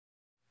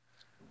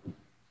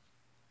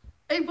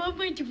I want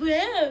my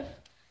giraffe.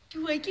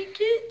 Do I get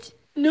kids?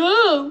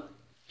 No.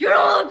 You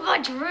don't look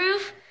much,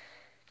 Ruth.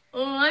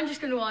 Oh, I'm just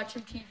gonna watch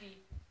some TV.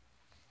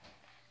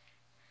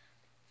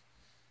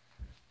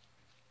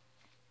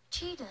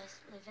 Cheetahs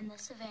live in the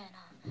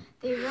savannah.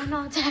 They run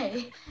all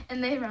day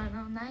and they run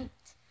all night.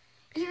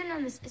 Even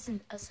though this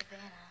isn't a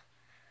savannah,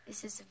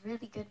 this is a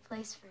really good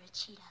place for a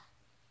cheetah.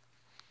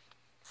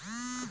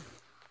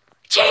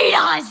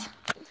 Cheetahs!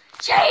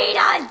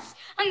 Cheetahs!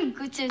 I'm gonna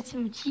go get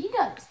some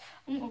cheetahs.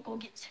 I'm gonna go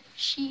get some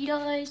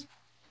cheetahs.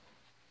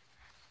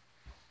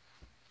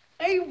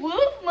 I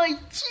love my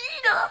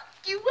cheetah.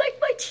 Do you like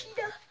my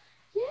cheetah?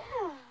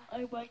 Yeah.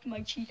 I like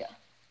my cheetah.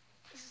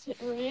 Is it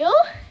real?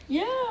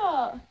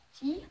 Yeah.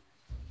 See?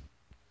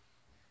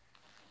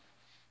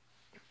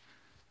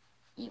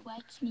 It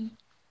likes me.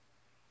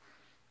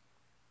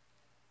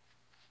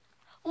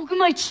 Look at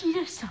my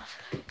cheetah stuff.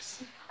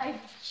 See, I have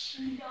a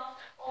cheetah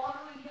all the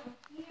way down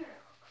here.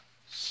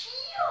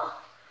 Cheetah!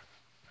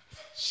 It's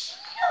a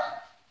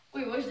cheetah!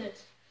 Wait, what is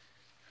this?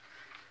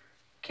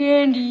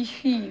 Candy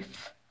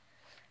thief.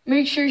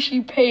 Make sure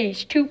she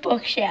pays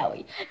 $2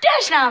 Sally.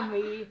 That's not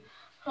me.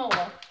 Oh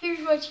well, here's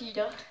my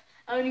cheetah.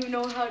 I don't even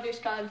know how this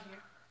got in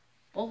here.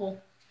 Oh well.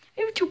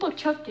 Maybe $2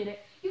 Chuck did it.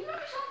 Even though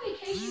it's on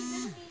vacation,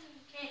 doesn't mean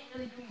you can't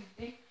really do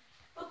anything.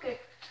 Okay.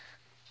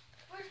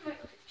 Where's my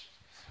other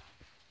cheetahs?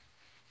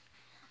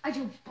 I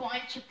do a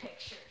bunch of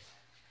pictures.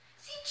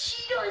 See,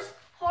 Cheetah's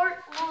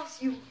heart loves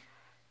you.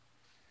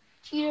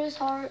 Cheetah's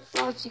heart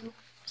loves you.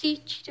 See,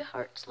 Cheetah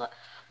hearts love.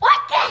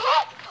 What the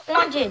heck?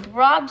 Wanted,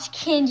 Rob's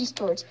Candy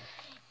Stores.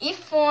 If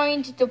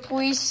fined, the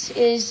police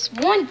is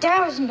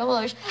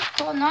 $1,000.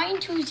 Call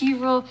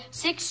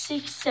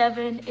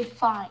 920-667 if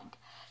fined.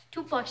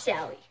 $2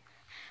 Sally.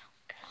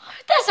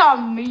 That's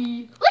on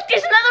me. Look,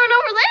 there's another one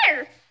over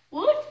there.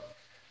 What?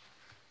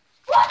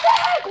 What the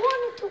heck?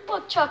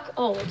 $2 Chuck.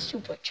 Oh, it's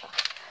 $2 Chuck.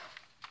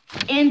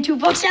 And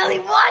 $2 Sally.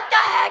 What the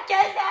heck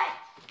is that?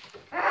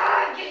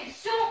 I'm getting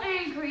so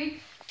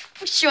angry.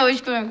 The show is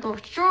going to go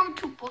through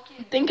 $2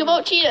 in. Think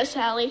about cheetah,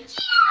 Sally.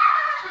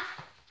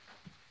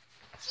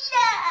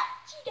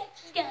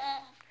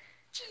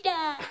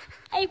 Cheetah!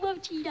 I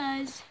love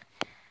cheetahs.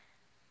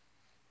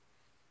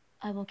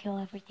 I will kill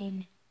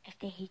everything if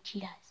they hate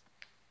cheetahs.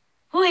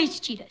 Who hates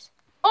cheetahs?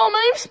 Oh,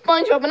 my name's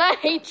SpongeBob, and I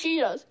hate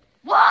cheetahs.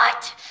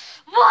 What?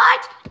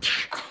 What?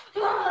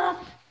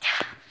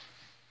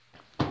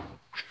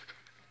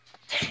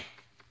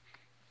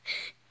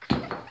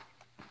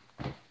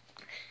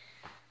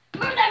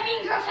 Murder that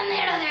mean girl from the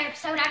other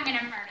episode. I'm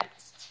gonna murder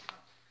this.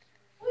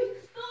 Wait,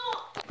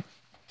 stop.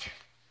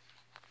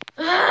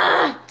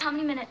 How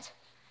many minutes?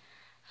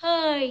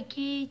 Hi,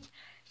 kids.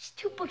 It's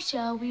 $2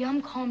 Sally.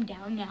 I'm calmed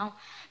down now.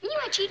 Me and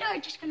my cheetah are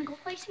just gonna go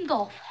play some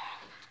golf.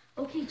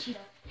 Okay, cheetah.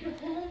 Hit a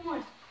hole in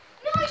one.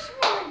 Nice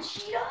one,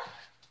 cheetah.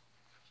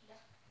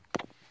 Cheetah.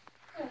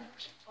 Oh,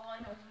 keep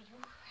falling over you,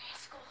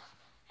 rascal.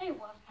 I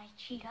love my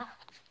cheetah.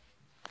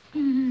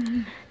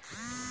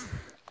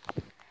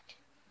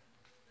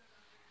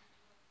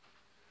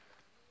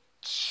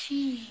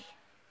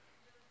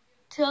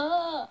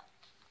 Cheetah.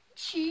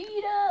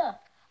 Cheetah.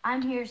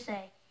 I'm here to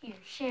say, here,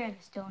 share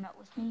this donut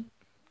with me.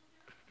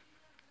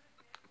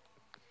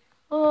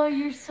 Oh,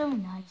 you're so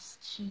nice,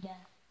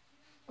 cheetah.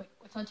 Wait,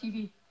 what's on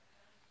TV?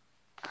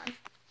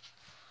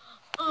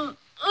 I'm a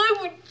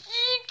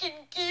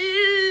chicken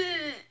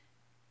kid.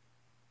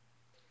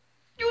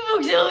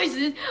 $2 Sally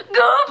says,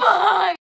 goodbye.